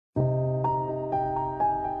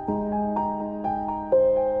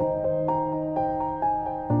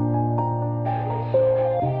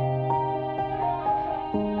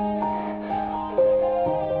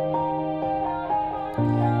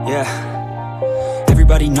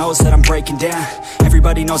Everybody knows that I'm breaking down.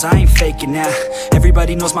 Everybody knows I ain't faking now.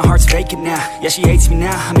 Everybody knows my heart's vacant now. Yeah, she hates me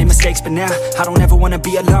now, I made mistakes, but now I don't ever wanna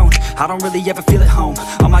be alone. I don't really ever feel at home.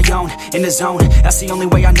 On my own, in the zone, that's the only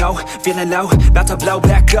way I know. Feeling low, about to blow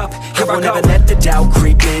back up. Here I won't ever let the doubt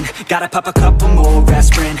creep in. Gotta pop a couple more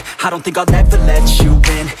aspirin. I don't think I'll ever let you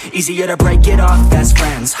in. Easier to break it off as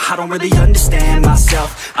friends. I don't really understand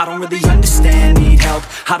myself. I don't really understand, need help.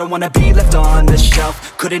 I don't wanna be left on the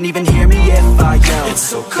shelf. Couldn't even hear me if I yelled. It's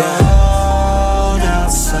so cold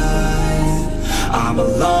outside, I'm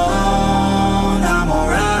alone, I'm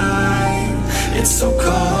alright. It's so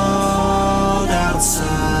cold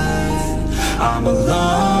outside, I'm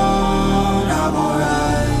alone, I'm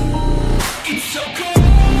alright. It's so cold.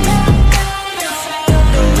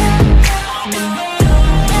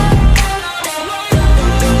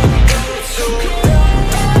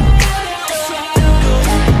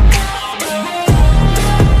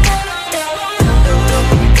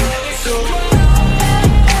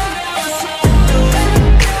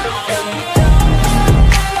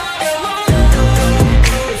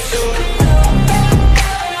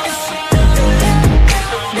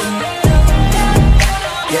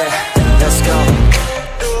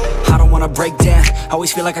 Break down,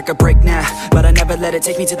 always feel like I could break now, but I never let it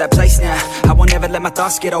take me to that place now. I won't ever let my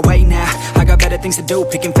thoughts get away now. I got better things to do,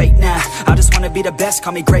 picking fate now. I just wanna be the best,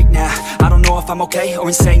 call me great now. I don't know if I'm okay or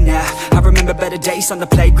insane now. I remember better days on the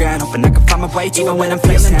playground, hoping I can find my way to even when I'm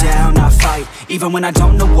feeling down, I fight. Even when I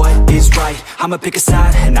don't know what is right, I'ma pick a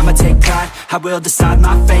side and I'ma take pride. I will decide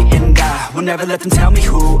my fate and I will never let them tell me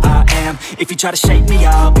who I am. If you try to shake me,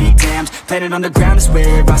 I'll be damned. Planet on the ground is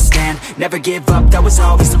where I stand. Never give up, that was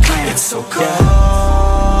always the plan. It's so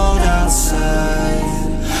cold outside,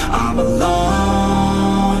 I'm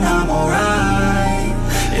alone, I'm alright.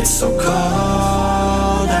 It's so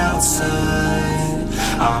cold outside,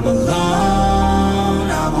 I'm alone.